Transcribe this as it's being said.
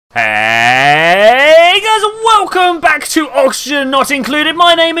Hey guys, welcome back to Oxygen Not Included.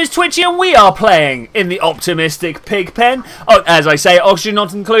 My name is Twitchi and we are playing in the Optimistic Pigpen. Oh, as I say, Oxygen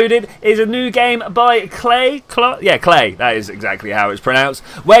Not Included is a new game by klei. Yeah, klei, that is exactly how it's pronounced.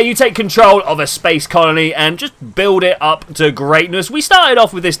 Where you take control of a space colony and just build it up to greatness. We started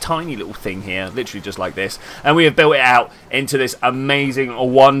off with this tiny little thing here, literally just like this. And we have built it out into this amazing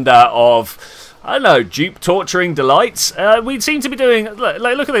wonder of... I don't know, dupe torturing delights. We seem to be doing...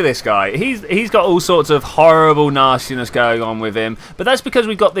 Look at this guy. He's got all sorts of horrible nastiness going on with him. But that's because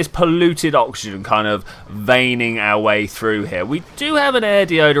we've got this polluted oxygen kind of veining our way through here. We do have an air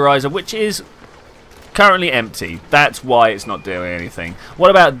deodorizer, which is currently empty. That's why it's not doing anything. What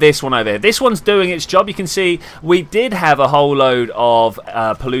about this one over here? This one's doing its job. You can see we did have a whole load of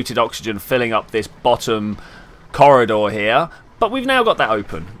polluted oxygen filling up this bottom corridor here. But we've now got that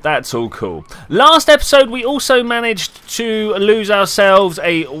open. That's all cool. Last episode, we also managed to lose ourselves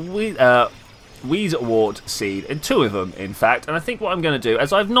a Weezewort seed. And two of them, in fact. And I think what I'm going to do,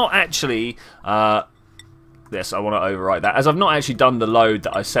 as I've not actually... yes, I want to overwrite that. As I've not actually done the load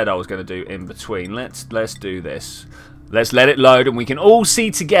that I said I was going to do in between. Let's do this. Let's let it load and we can all see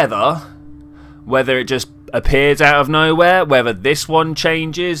together whether it just appears out of nowhere, whether this one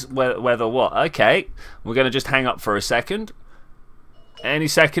changes, whether what. Okay, we're going to just hang up for a second. Any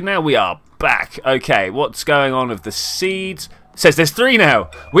second now, we are back. Okay, what's going on with the seeds? It says there's 3 now.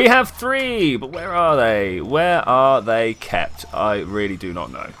 We have 3, but where are they? Where are they kept? I really do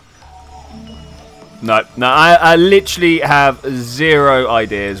not know. No, I literally have 0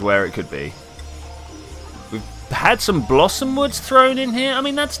 ideas where it could be. We've had some blossom woods thrown in here. I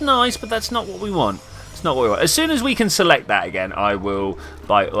mean, that's nice, but that's not what we want. Not what we want. As soon as we can select that again, I will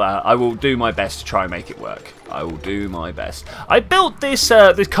do my best to try and make it work. I will do my best. I built this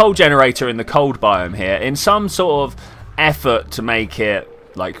this coal generator in the cold biome here in some sort of effort to make it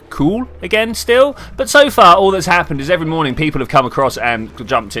like cool again still, but so far all that's happened is every morning people have come across and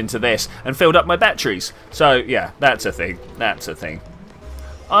jumped into this and filled up my batteries. So yeah, that's a thing. That's a thing.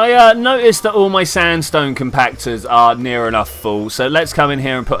 I noticed that all my sandstone compactors are near enough full, so let's come in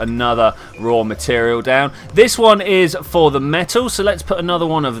here and put another raw material down. This one is for the metal, so let's put another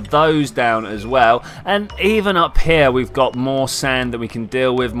one of those down as well. And even up here we've got more sand than we can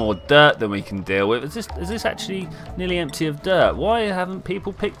deal with, more dirt than we can deal with. Is this actually nearly empty of dirt? Why haven't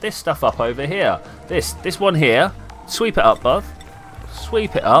people picked this stuff up over here? This one here, sweep it up, bud.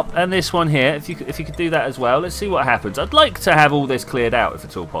 Sweep it up, and this one here, if you could do that as well. Let's see what happens. I'd like to have all this cleared out if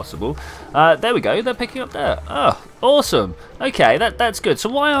it's all possible. There we go, they're picking up dirt. Oh, awesome. Okay, that's good. So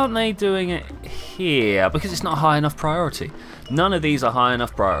why aren't they doing it here? Because it's not high enough priority. None of these are high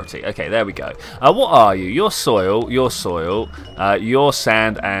enough priority. Okay, there we go. What are you? Your soil, your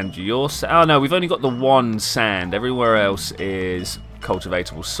sand, and your sand. Oh no, we've only got the one sand. Everywhere else is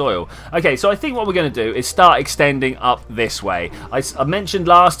cultivatable soil. Okay, so I think what we're going to do is start extending up this way. I mentioned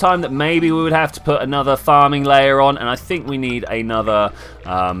last time that maybe we would have to put another farming layer on, and I think we need another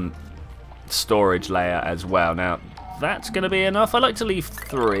storage layer as well. Now, that's going to be enough. I like to leave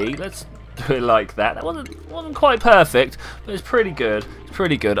 3. Let's do it like that. That wasn't quite perfect, but it's pretty good. It's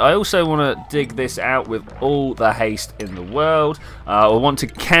pretty good. I also want to dig this out with all the haste in the world. I want to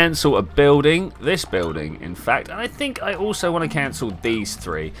cancel a building, this building in fact, and I think I also want to cancel these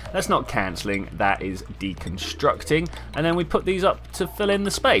 3. That's not cancelling, that is deconstructing, and then we put these up to fill in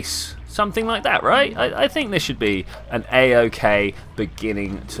the space. Something like that, right? I think this should be an A-OK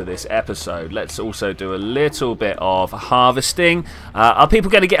beginning to this episode. Let's also do a little bit of harvesting. Are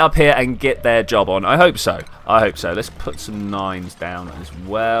people going to get up here and get their job on? I hope so. I hope so. Let's put some 9s down as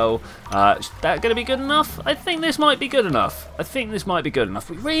well. Is that going to be good enough? I think this might be good enough. I think this might be good enough.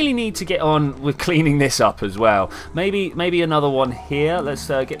 We really need to get on with cleaning this up as well. Maybe another one here. Let's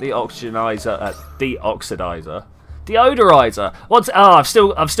get the deoxidizer. Deodorizer.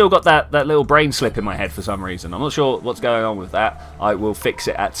 I've still got that little brain slip in my head for some reason. I'm not sure what's going on with that. I will fix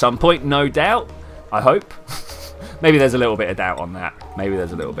it at some point, no doubt. I hope. Maybe there's a little bit of doubt on that. Maybe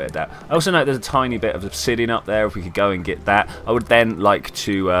there's a little bit of doubt. I also know there's a tiny bit of obsidian up there. If we could go and get that, I would then like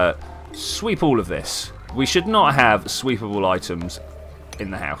to sweep all of this. We should not have sweepable items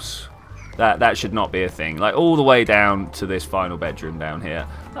in the house. That should not be a thing. Like all the way down to this final bedroom down here.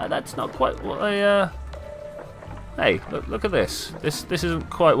 That's not quite what I. Hey, look at this. This isn't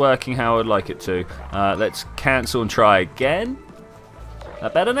quite working how I'd like it to. Let's cancel and try again.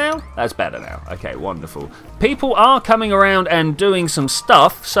 That better now? That's better now. Okay, wonderful. People are coming around and doing some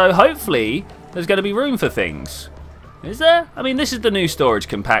stuff, so hopefully there's going to be room for things. Is there? I mean, this is the new storage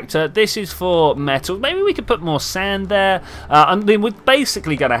compactor. This is for metal. Maybe we could put more sand there. I mean, we're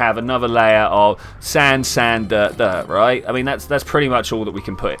basically going to have another layer of sand, dirt, dirt, right? I mean, that's pretty much all that we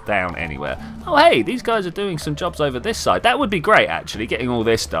can put down anywhere. Oh, hey, these guys are doing some jobs over this side. That would be great, actually, getting all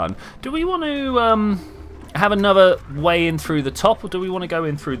this done. Do we want to have another way in through the top, or do we want to go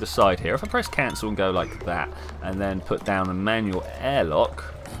in through the side here? If I press cancel and go like that, and then put down a manual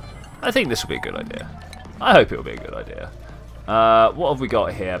airlock, I think this will be a good idea. I hope it'll be a good idea. What have we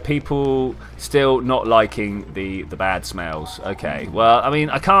got here? People still not liking the bad smells. Okay, well, I mean,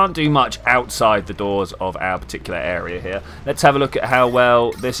 I can't do much outside the doors of our particular area here. Let's have a look at how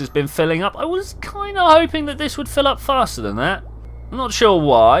well this has been filling up. I was kind of hoping that this would fill up faster than that. I'm not sure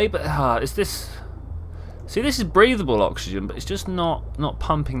why, but is this... See, this is breathable oxygen, but it's just not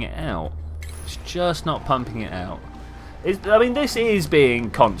pumping it out. It's just not pumping it out. I mean, this is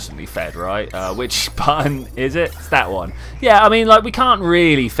being constantly fed, right? Which button is it? It's that one. Yeah, I mean, like, we can't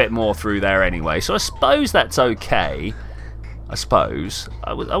really fit more through there anyway, so I suppose that's okay. I suppose.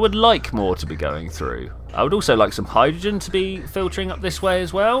 I would like more to be going through. I would also like some hydrogen to be filtering up this way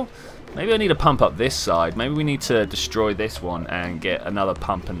as well. Maybe I need to pump up this side. Maybe we need to destroy this one and get another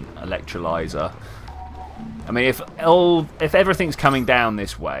pump and electrolyzer. I mean, if everything's coming down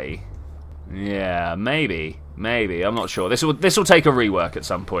this way, yeah, maybe, I'm not sure. This will take a rework at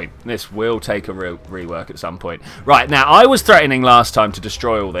some point. This will take a rework at some point. Right, now, I was threatening last time to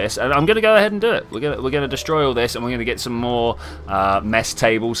destroy all this, and I'm going to go ahead and do it. We're going to destroy all this, and we're going to get some more mess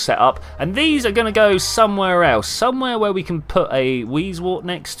tables set up. And these are going to go somewhere else, somewhere where we can put a Weezewort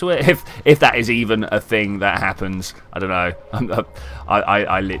next to it, if that is even a thing that happens. I don't know.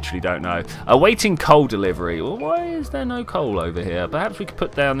 I literally don't know. Awaiting coal delivery. Well, why is there no coal over here? Perhaps we could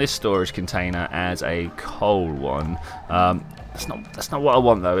put down this storage container as a coal one. That's not what I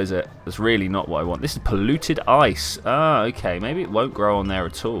want, though, is it? That's really not what I want. This is polluted ice. Ah, okay. Maybe it won't grow on there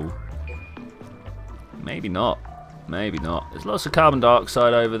at all. Maybe not. Maybe not. There's lots of carbon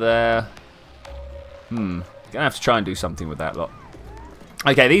dioxide over there. Gonna have to try and do something with that lot.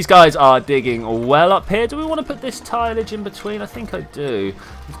 Okay, these guys are digging well up here. Do we want to put this tileage in between? I think I do.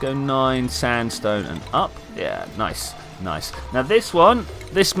 Let's go 9 sandstone and up. Yeah, nice. Nice. Now this one,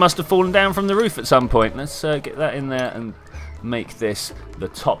 this must have fallen down from the roof at some point. Let's get that in there and make this the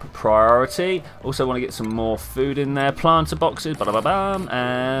top priority. Also want to get some more food in there. Planter boxes, ba-da-ba-bum,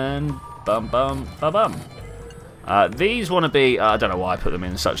 and bum-bum-ba-bum. These want to be, I don't know why I put them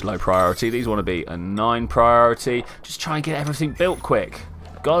in such low priority. These want to be a 9 priority. Just try and get everything built quick.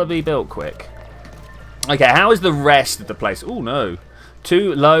 Gotta be built quick. Okay, how is the rest of the place? Oh, no.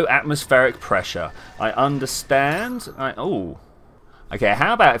 Too low atmospheric pressure. I understand. Oh. Okay,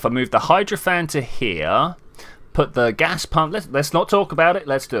 how about if I move the hydrofan to here, put the gas pump. Let's not talk about it.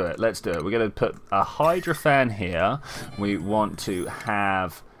 Let's do it. Let's do it. We're going to put a hydrofan here. We want to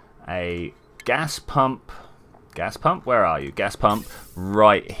have a gas pump. Gas pump? Where are you? Gas pump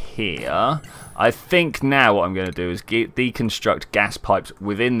right here. I think now what I'm going to do is deconstruct gas pipes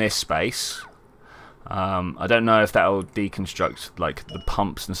within this space. I don't know if that will deconstruct like the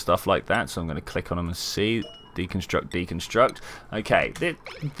pumps and stuff like that, so I'm going to click on them and see. Deconstruct. Okay,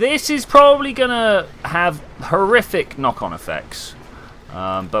 this is probably going to have horrific knock-on effects.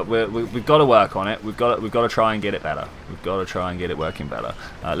 But we've got to work on it. We've got to try and get it better. We've got to try and get it working better.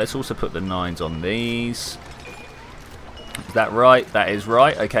 Let's also put the 9s on these. Is that right? That is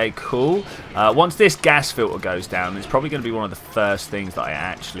right. Okay, cool. Once this gas filter goes down, it's probably going to be one of the first things that I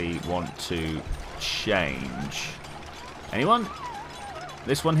actually want to change. Anyone?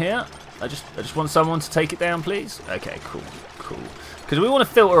 This one here? I just want someone to take it down, please. Okay, cool. Because we want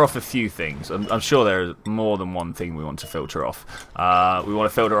to filter off a few things. I'm sure there is more than one thing we want to filter off. We want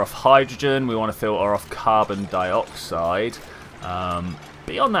to filter off hydrogen. We want to filter off carbon dioxide.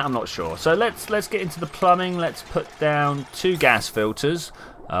 Beyond that, I'm not sure. So let's get into the plumbing. Let's put down 2 gas filters.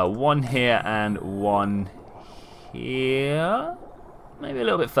 One here and one here. Maybe a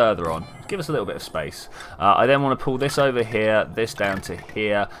little bit further on. Give us a little bit of space. I then want to pull this over here, this down to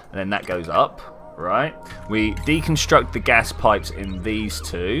here, and then that goes up, right? We deconstruct the gas pipes in these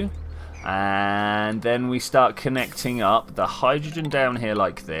 2, and then we start connecting up the hydrogen down here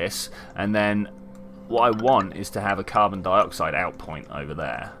like this, and then what I want is to have a carbon dioxide out point over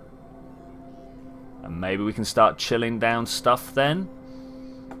there. And maybe we can start chilling down stuff then.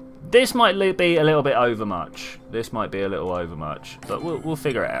 This might be a little bit over much. This might be a little over much, but we'll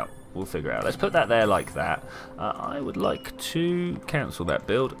figure it out. We'll figure it out. Let's put that there like that. I would like to cancel that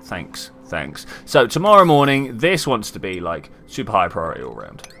build. Thanks. So tomorrow morning, this wants to be like super high priority all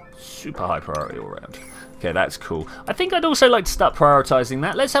round. Super high priority all round. Okay, that's cool. I think I'd also like to start prioritising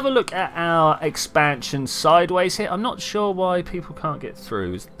that. Let's have a look at our expansion sideways here. I'm not sure why people can't get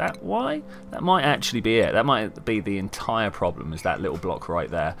through. Is that why? That might actually be it. That might be the entire problem, is that little block right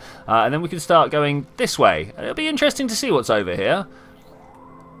there. And then we can start going this way. It'll be interesting to see what's over here.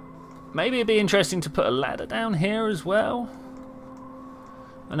 Maybe it'd be interesting to put a ladder down here as well.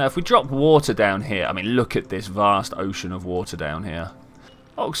 I know, if we drop water down here, I mean, look at this vast ocean of water down here.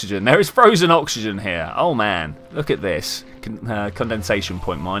 Oxygen. There is frozen oxygen here. Oh man, look at this. Condensation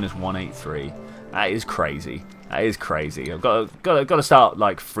point -183. That is crazy. That is crazy. I've got to start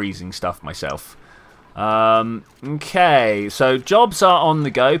like freezing stuff myself. Okay, so jobs are on the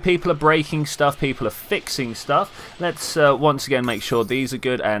go. People are breaking stuff. People are fixing stuff. Let's once again make sure these are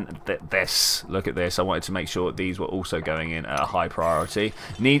good. And this, look at this. I wanted to make sure these were also going in at a high priority.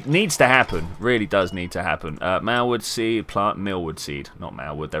 Needs to happen. Really does need to happen. Malwood seed, plant millwood seed. Not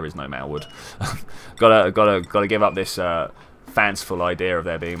malwood. There is no malwood. gotta give up this fanciful idea of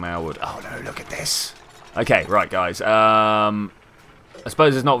there being malwood. Oh no! Look at this. Okay, right, guys. I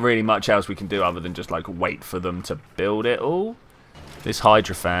suppose there's not really much else we can do other than just like wait for them to build it all. This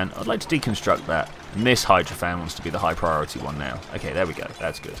hydrofan, I'd like to deconstruct that. And this hydrofan wants to be the high priority one now. Okay, there we go.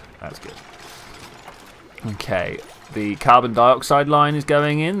 That's good. That's good. Okay, the carbon dioxide line is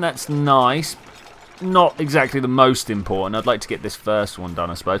going in. That's nice. Not exactly the most important. I'd like to get this first one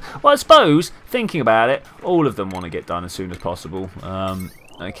done, I suppose. Well, I suppose, thinking about it, all of them want to get done as soon as possible.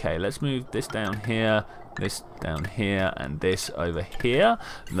 Okay, let's move this down here. This down here and this over here.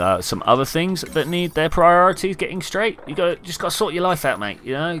 Some other things that need their priorities getting straight. Just got to sort your life out, mate.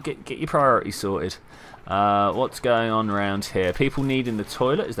 You know, get your priorities sorted. What's going on around here? People needing the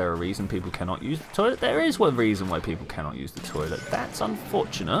toilet. Is there a reason people cannot use the toilet? There is one reason why people cannot use the toilet. That's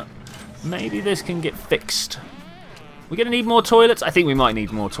unfortunate. Maybe this can get fixed. We're going to need more toilets? I think we might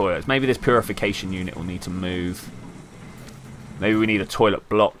need more toilets. Maybe this purification unit will need to move. Maybe we need a toilet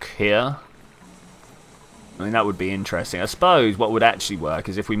block here. I mean, that would be interesting. I suppose what would actually work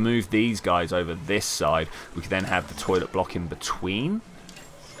is if we move these guys over this side, we could then have the toilet block in between.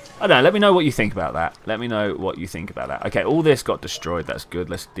 I don't know. Let me know what you think about that. Let me know what you think about that. Okay, all this got destroyed. That's good.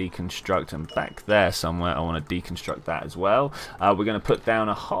 Let's deconstruct. And back there somewhere, I want to deconstruct that as well. We're going to put down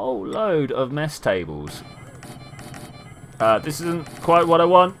a whole load of mess tables. This isn't quite what I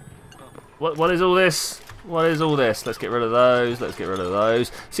want. What is all this? What is all this? Let's get rid of those. Let's get rid of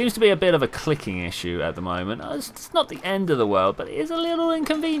those. Seems to be a bit of a clicking issue at the moment. It's not the end of the world, but it is a little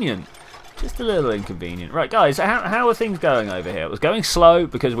inconvenient. Just a little inconvenient. Right, guys, how are things going over here? It was going slow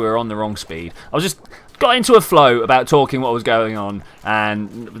because we were on the wrong speed. I was just got into a flow about talking what was going on,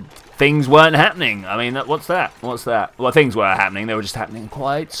 and things weren't happening. I mean, what's that? What's that? Well, things were happening. They were just happening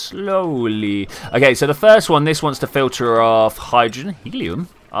quite slowly. Okay, so the first one, this wants to filter off hydrogen, helium.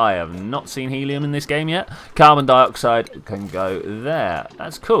 I have not seen helium in this game yet. Carbon dioxide can go there.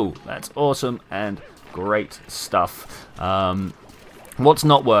 That's cool. That's awesome and great stuff. What's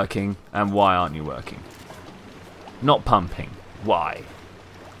not working and why aren't you working? Not pumping. Why?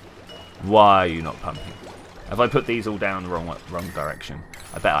 Why are you not pumping? Have I put these all down the wrong direction?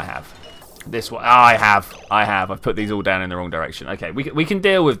 I bet I have. This one. Oh, I have. I've put these all down in the wrong direction. Okay, we can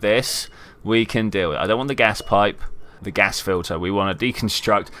deal with this. We can deal with it. I don't want the gas pipe. The gas filter. We want to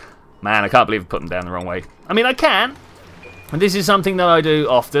deconstruct. Man, I can't believe I put them down the wrong way. I mean, I can. And this is something that I do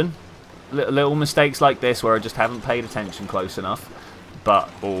often. Little mistakes like this where I just haven't paid attention close enough. But,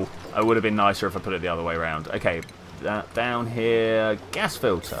 oh, it would have been nicer if I put it the other way around. Okay, down here. Gas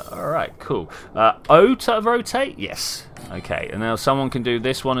filter. Alright, cool. O to rotate? Yes. Okay, and now someone can do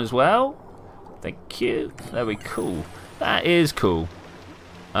this one as well. Thank you. There we go. That is cool.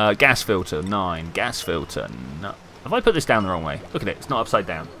 Gas filter, 9. Gas filter, no. Have I put this down the wrong way? Look at it, it's not upside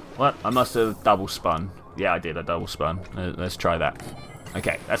down. What? I must have double spun. Yeah, I did, I double spun. Let's try that.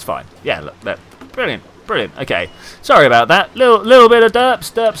 Okay, that's fine. Yeah, look, brilliant, brilliant. Okay, sorry about that. Little bit of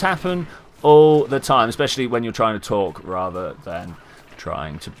derps. Derps happen all the time, especially when you're trying to talk rather than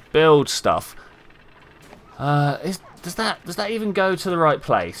trying to build stuff. Does that even go to the right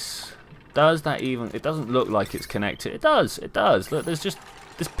place? Does that even? It doesn't look like it's connected. It does. It does. Look, there's just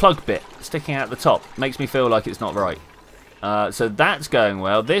this plug bit sticking out the top. Makes me feel like it's not right. So that's going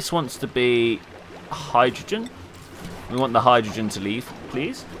well. This wants to be hydrogen. We want the hydrogen to leave,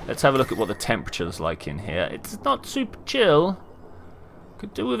 please. Let's have a look at what the temperature's like in here. It's not super chill.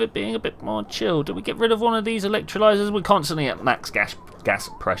 Could do with it being a bit more chill. Do we get rid of one of these electrolyzers? We're constantly at max gas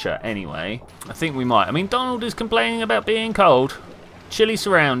pressure anyway. I think we might. I mean, Donald is complaining about being cold. chilly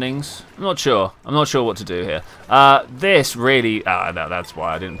surroundings. I'm not sure. I'm not sure what to do here. This really... no, that's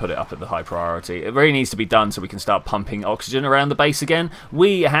why I didn't put it up at the high priority. It really needs to be done so we can start pumping oxygen around the base again.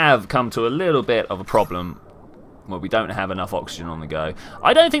 We have come to a little bit of a problem. Well, we don't have enough oxygen on the go.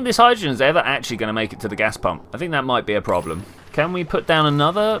 I don't think this hydrogen is ever actually going to make it to the gas pump. I think that might be a problem. Can we put down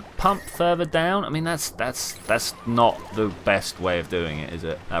another pump further down? I mean, that's not the best way of doing it, is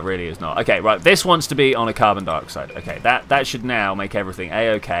it? That really is not. Okay, right, this wants to be on a carbon dioxide. Okay, that should now make everything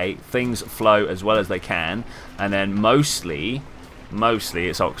A-okay. Things flow as well as they can. And then mostly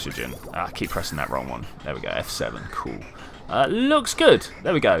it's oxygen. I keep pressing that wrong one. There we go, F7, cool. Looks good.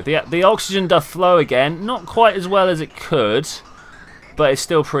 There we go. The oxygen does flow again. Not quite as well as it could, but it's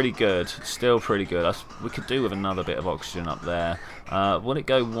still pretty good. Still pretty good. We could do with another bit of oxygen up there. Will it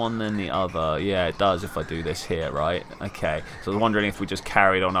go one then the other? Yeah, it does if I do this here, right? Okay. So I was wondering if we just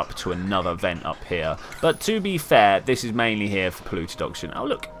carried on up to another vent up here. But to be fair, this is mainly here for polluted oxygen. Oh,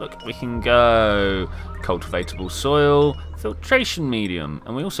 look. We can go cultivatable soil, filtration medium.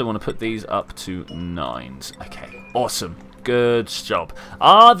 And we also want to put these up to 9s. Okay, awesome. Good job.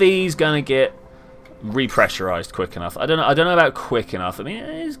 Are these gonna get repressurized quick enough? I don't know about quick enough. I mean,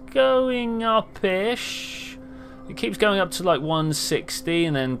 it is going up-ish. It keeps going up to like 160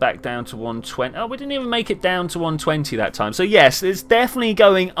 and then back down to 120. Oh, we didn't even make it down to 120 that time. So yes, it's definitely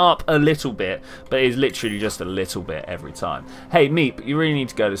going up a little bit, but it's literally just a little bit every time. Hey, Meep, you really need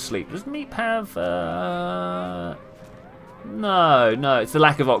to go to sleep. Does Meep have... No, it's the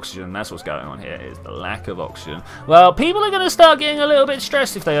lack of oxygen. That's what's going on here, is the lack of oxygen. Well, people are going to start getting a little bit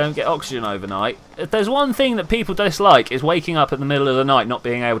stressed if they don't get oxygen overnight. If there's one thing that people dislike, is waking up in the middle of the night not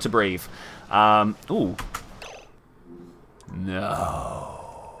being able to breathe. Ooh.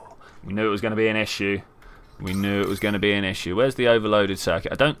 No. We knew it was going to be an issue. We knew it was going to be an issue. Where's the overloaded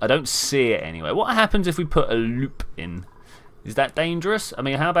circuit? I don't see it anywhere. What happens if we put a loop in? Is that dangerous? I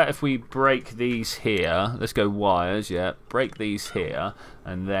mean, how about if we break these here? Let's go wires, yeah. Break these here,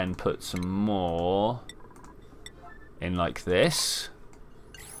 and then put some more in like this.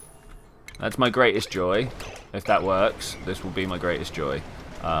 That's my greatest joy. If that works, this will be my greatest joy.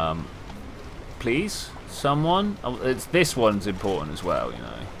 Please, someone? Oh, this one's important as well, you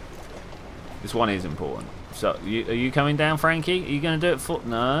know. This one is important. So, are you coming down, Frankie? Are you going to do it for...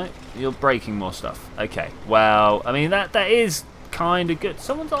 No, you're breaking more stuff. Okay, well, I mean, that is kind of good.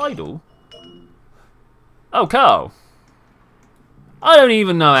 Someone's idle. Oh, Carl. I don't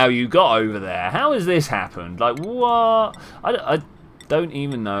even know how you got over there. How has this happened? Like, what? I don't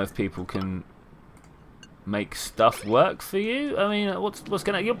even know if people can make stuff work for you. I mean, what's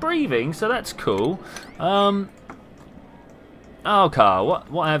going on? You're breathing, so that's cool. Oh, Carl,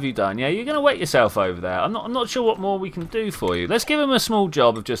 what have you done? Yeah, you're going to wet yourself over there. I'm not sure what more we can do for you. Let's give him a small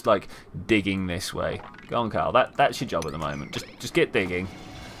job of just, like, digging this way. Go on, Carl. That's your job at the moment. Just get digging.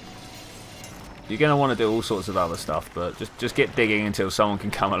 You're going to want to do all sorts of other stuff, but just get digging until someone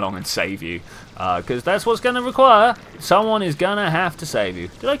can come along and save you. Because that's what's going to require. Someone is going to have to save you.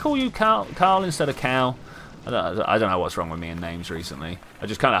 Did I call you Carl instead of Cal? I don't know what's wrong with me and names recently. I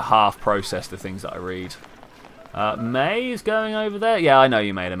just kind of half-process the things that I read. May is going over there. Yeah, I know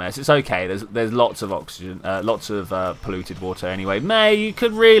you made a mess. It's okay. There's lots of oxygen, lots of polluted water anyway. May, you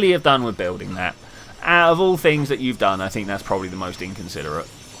could really have done with building that. Out of all things that you've done, I think that's probably the most inconsiderate.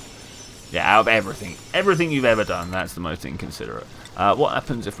 Yeah, out of everything you've ever done, that's the most inconsiderate. What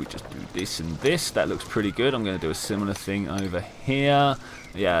happens if we just do this and this? That looks pretty good. I'm going to do a similar thing over here.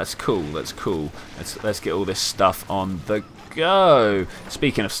 Yeah, that's cool. That's cool. Let's get all this stuff on the go.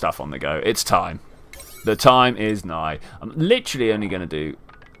 Speaking of stuff on the go, it's time. The time is nigh. I'm literally only going to do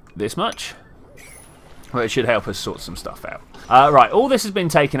this much. Well, it should help us sort some stuff out. Right, all this has been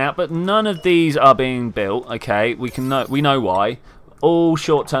taken out, but none of these are being built. Okay, we know why. All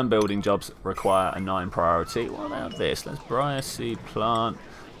short-term building jobs require a 9 priority. What about this? Let's briar seed plant.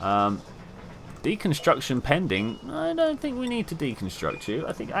 Deconstruction pending. I don't think we need to deconstruct you.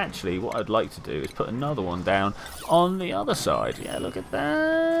 I think actually what I'd like to do is put another one down on the other side. Yeah, look at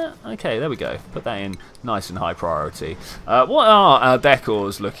that. Okay, there we go. Put that in nice and high priority. What are our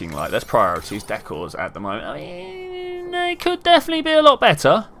decors looking like? That's priorities, decors at the moment. I mean, they could definitely be a lot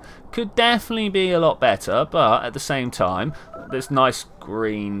better. Could definitely be a lot better, but at the same time, there's nice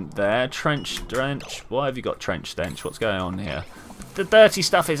green there. Trench stench. Why have you got trench stench? What's going on here? The dirty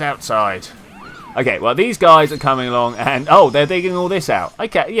stuff is outside. Okay, well these guys are coming along and oh, they're digging all this out.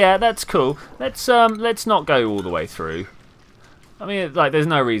 Okay, yeah, that's cool. Let's not go all the way through. I mean, like, there's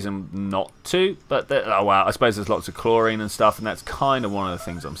no reason not to, but oh wow, I suppose there's lots of chlorine and stuff, and that's kind of one of the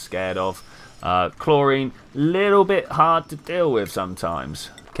things I'm scared of. Chlorine, little bit hard to deal with sometimes.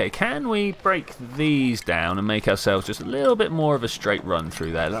 Okay, can we break these down and make ourselves just a little bit more of a straight run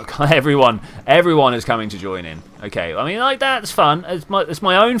through there? Look, everyone is coming to join in. Okay, I mean, like, that's fun. It's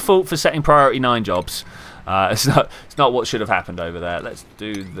my own fault for setting priority 9 jobs. It's not what should have happened over there. Let's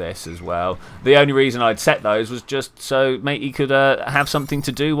do this as well. The only reason I'd set those was just so matey could have something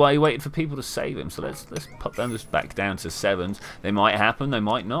to do while he waited for people to save him. So let's pop them just back down to 7s. They might happen, they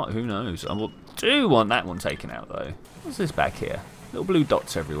might not. Who knows? I do want that one taken out though. What's this back here? Little blue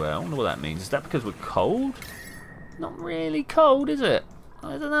dots everywhere. I wonder what that means. Is that because we're cold? Not really cold, is it?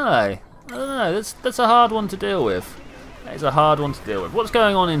 I don't know. I don't know. That's a hard one to deal with. That is a hard one to deal with. What's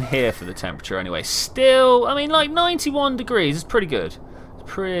going on in here for the temperature anyway? Still, I mean, like 91 degrees is pretty good. It's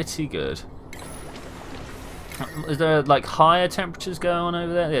pretty good. Is there like higher temperatures going on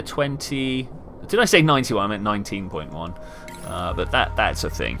over there? Yeah, 20. Did I say 91? I meant 19.1. But that's a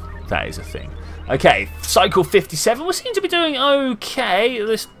thing. That is a thing. Okay, cycle 57. We seem to be doing okay.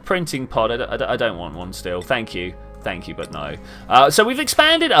 This printing pod, I don't want one still. Thank you, but no. So we've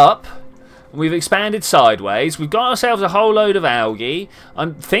expanded up. We've expanded sideways. We've got ourselves a whole load of algae.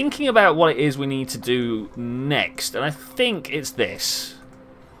 I'm thinking about what it is we need to do next, and I think it's this.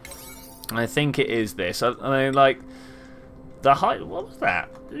 I think it is this. I mean, like, the height. What was that?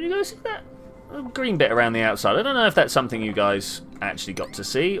 Did you guys see that? A green bit around the outside. I don't know if that's something you guys actually got to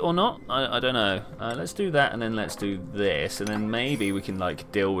see or not. I don't know. Let's do that, and then let's do this, and then maybe we can like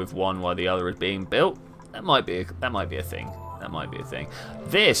deal with one while the other is being built. That might be a thing. That might be a thing.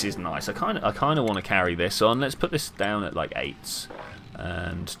 This is nice. I kind of want to carry this on. Let's put this down at like 8s,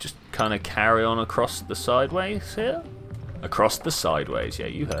 and just kind of carry on across the sideways here. Across the sideways. Yeah,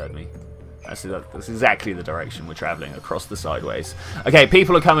 you heard me. That's exactly the direction we're travelling, across the sideways. Okay,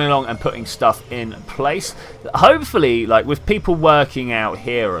 people are coming along and putting stuff in place. Hopefully, like with people working out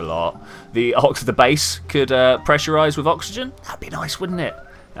here a lot, the base could pressurise with oxygen. That'd be nice, wouldn't it?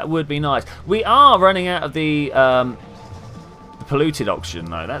 That would be nice. We are running out of the polluted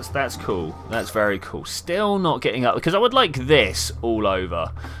oxygen though. That's cool. That's very cool. Still not getting up because I would like this all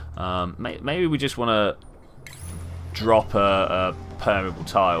over. Maybe we just want to drop a permeable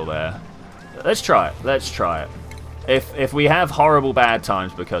tile there. Let's try it. Let's try it. If we have horrible bad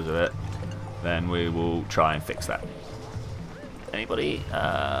times because of it, then we will try and fix that. Anybody?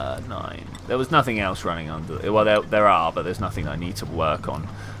 9. There was nothing else running under. Well, there are, but there's nothing I need to work on.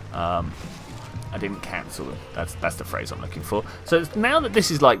 I didn't cancel them. That's the phrase I'm looking for. So now that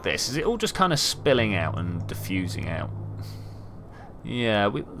this is like this, is it all just kind of spilling out and diffusing out? Yeah,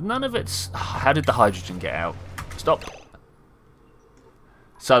 none of it's... How did the hydrogen get out? Stop.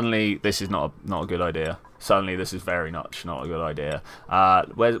 Suddenly, this is not a good idea. Suddenly, this is very much not a good idea.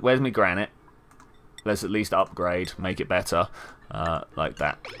 Where's my granite? Let's at least upgrade, make it better, like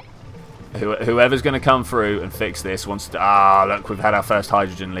that. Whoever's going to come through and fix this wants to... Ah, look, we've had our first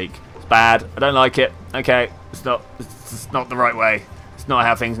hydrogen leak. It's bad. I don't like it. Okay, it's not the right way. It's not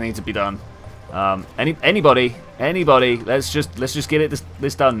how things need to be done. Anybody, let's just get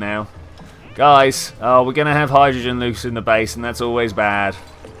this done now. Guys, oh, we're going to have hydrogen leaks in the base, and that's always bad.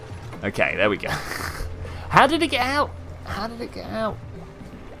 Okay, there we go. How did it get out? How did it get out?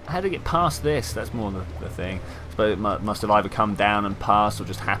 How did it get past this? That's more the thing. I suppose it must have either come down and passed, or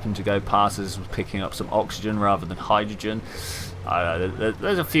just happened to go past as it was picking up some oxygen rather than hydrogen. I don't know.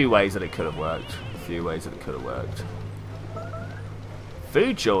 There's a few ways that it could have worked.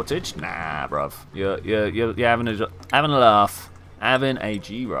 Food shortage? Nah, bruv. You're having a laugh. Having a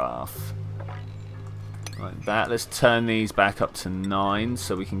giraffe. Like that. Let's turn these back up to 9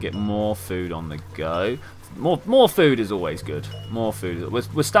 so we can get more food on the go. More food is always good. More food.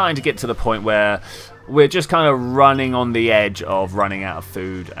 We're starting to get to the point where we're just kind of running on the edge of running out of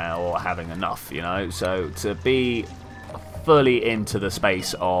food or having enough, you know. So to be fully into the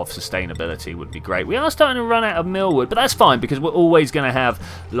space of sustainability would be great. We are starting to run out of millwood, but that's fine because we're always going to have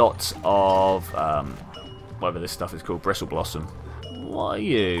lots of whatever this stuff is called, bristle blossom. What are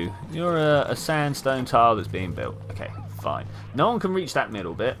you? You're a sandstone tile that's being built. Okay, fine. No one can reach that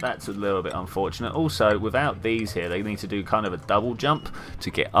middle bit. That's a little bit unfortunate. Also, without these here, they need to do kind of a double jump to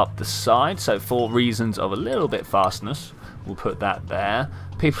get up the side. So for reasons of a little bit fastness, we'll put that there.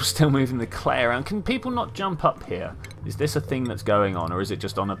 People still moving the clay around. Can people not jump up here? Is this a thing that's going on, or is it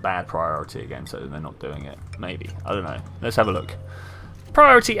just on a bad priority again, so they're not doing it? Maybe. I don't know. Let's have a look.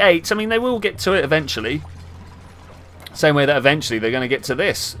 Priority 8. I mean, they will get to it eventually. Same way that eventually they're going to get to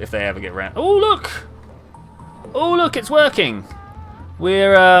this, if they ever get around. Oh, look! Oh, look, it's working!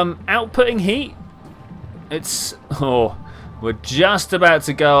 We're outputting heat. It's... Oh, we're just about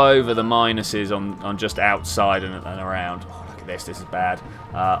to go over the minuses on just outside and around. Oh, look at this. This is bad.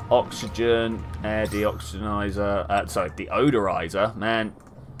 Oxygen, air deoxygenizer. Sorry, deodorizer. Man,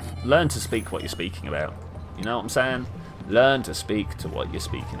 Learn to speak what you're speaking about. You know what I'm saying? Learn to speak to what you're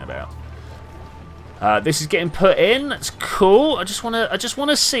speaking about. This is getting put in. That's cool. I just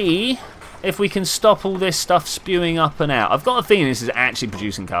wanna see if we can stop all this stuff spewing up and out. I've got a feeling this is actually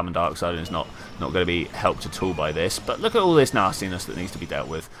producing carbon dioxide and it's not going to be helped at all by this. But look at all this nastiness that needs to be dealt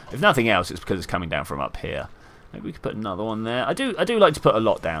with. If nothing else, it's because it's coming down from up here. Maybe we could put another one there. I do like to put a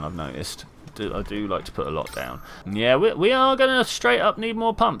lot down, I've noticed. I do like to put a lot down. Yeah, we are going to straight up need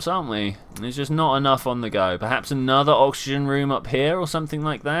more pumps, aren't we? There's just not enough on the go. Perhaps another oxygen room up here or something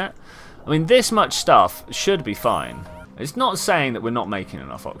like that. I mean, this much stuff should be fine. It's not saying that we're not making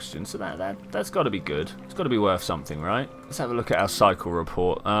enough oxygen, so that's got to be good. It's got to be worth something, right? Let's have a look at our cycle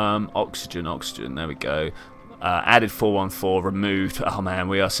report. Oxygen, there we go. Added 414, removed. Oh man,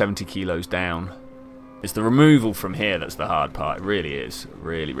 we are 70 kilos down. It's the removal from here that's the hard part. It really is. It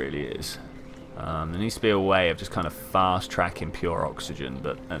really, really is. There needs to be a way of just kind of fast tracking pure oxygen,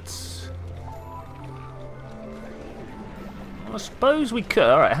 but that's... I suppose we could.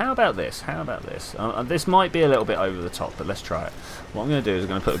 Alright, how about this? How about this? This might be a little bit over the top, but let's try it. What I'm going to do is I'm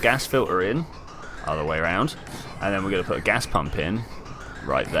going to put a gas filter in, other way around, and then we're going to put a gas pump in,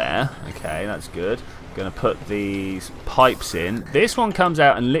 right there. Okay, that's good. I'm going to put these pipes in. This one comes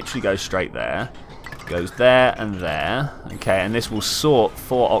out and literally goes straight there. Goes there and there. Okay, and this will sort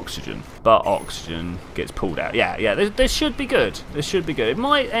for oxygen, but oxygen gets pulled out. Yeah, this should be good. This should be good. It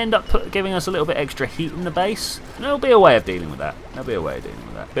might end up giving us a little bit extra heat in the base. There'll be a way of dealing with that. There'll be a way of dealing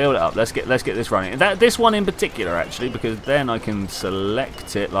with that. Build it up. Let's get this running. This one in particular, actually, because then I can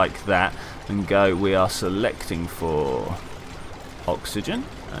select it like that and go. We are selecting for oxygen.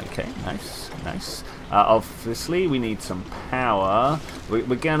 Okay, nice. Obviously, we need some power. We're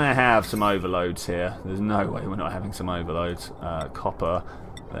going to have some overloads here. There's no way we're not having some overloads. Copper.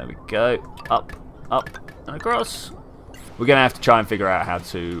 There we go. Up, and across. We're going to have to try and figure out how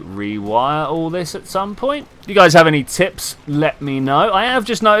to rewire all this at some point. If you guys have any tips, let me know. I have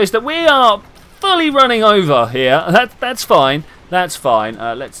just noticed that we are fully running over here. That's fine. That's fine.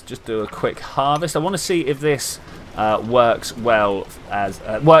 Let's just do a quick harvest. I want to see if this... works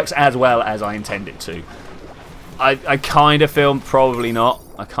as well as I intend it to. I kind of feel probably not.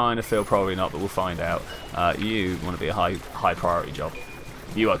 But we'll find out. You want to be a high priority job.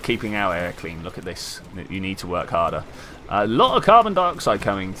 You are keeping our air clean. Look at this. You need to work harder. A lot of carbon dioxide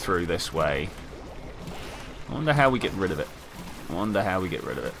coming through this way. I wonder how we get rid of it.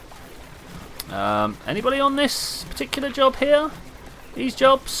 Anybody on this particular job here? These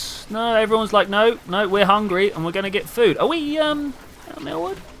jobs? No, everyone's like, no, we're hungry and we're going to get food. Are we,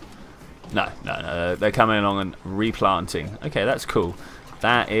 Millwood? No, they're coming along and replanting. Okay, that's cool.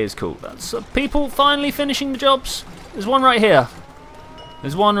 That is cool. That's people finally finishing the jobs. There's one right here.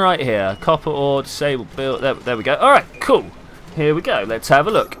 Copper ore, disabled build. There we go. All right, cool. Here we go. Let's have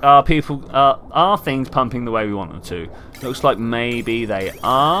a look. Are things pumping the way we want them to? Looks like maybe they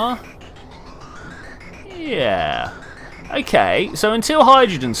are. Yeah. Okay, so until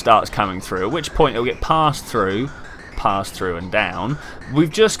hydrogen starts coming through, at which point it'll get passed through and down, we've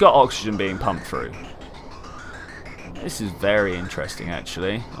just got oxygen being pumped through. This is very interesting,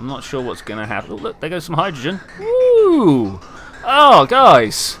 actually. I'm not sure what's going to happen. Oh, look, there goes some hydrogen. Woo! Oh,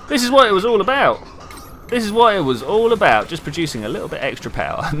 guys, this is what it was all about. Just producing a little bit extra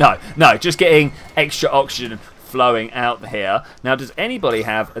power. No, just getting extra oxygen flowing out here. Now, does anybody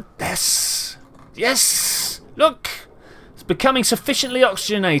have a... Yes! Look! Becoming sufficiently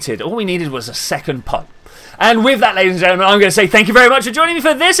oxygenated. All we needed was a second pump. And with that, ladies and gentlemen, I'm going to say thank you very much for joining me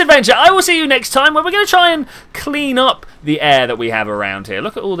for this adventure. I will see you next time where we're going to try and clean up the air that we have around here.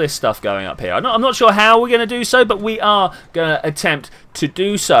 Look at all this stuff going up here. I'm not sure how we're going to do so, but we are going to attempt to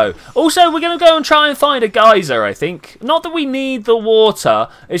do so. Also, we're going to go and try and find a geyser, I think. Not that we need the water.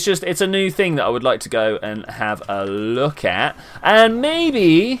 It's just, it's a new thing that I would like to go and have a look at. And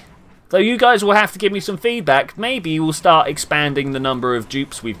maybe... though you guys will have to give me some feedback, maybe we'll start expanding the number of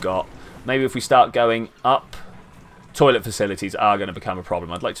dupes we've got. Maybe if we start going up, toilet facilities are going to become a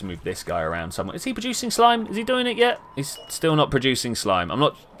problem. I'd like to move this guy around somewhere. Is he producing slime? Is he doing it yet? He's still not producing slime. I'm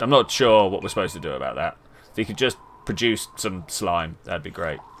not sure what we're supposed to do about that. If he could just produce some slime, that'd be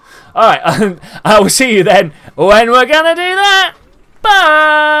great. Alright, I will see you then when we're going to do that. Bye!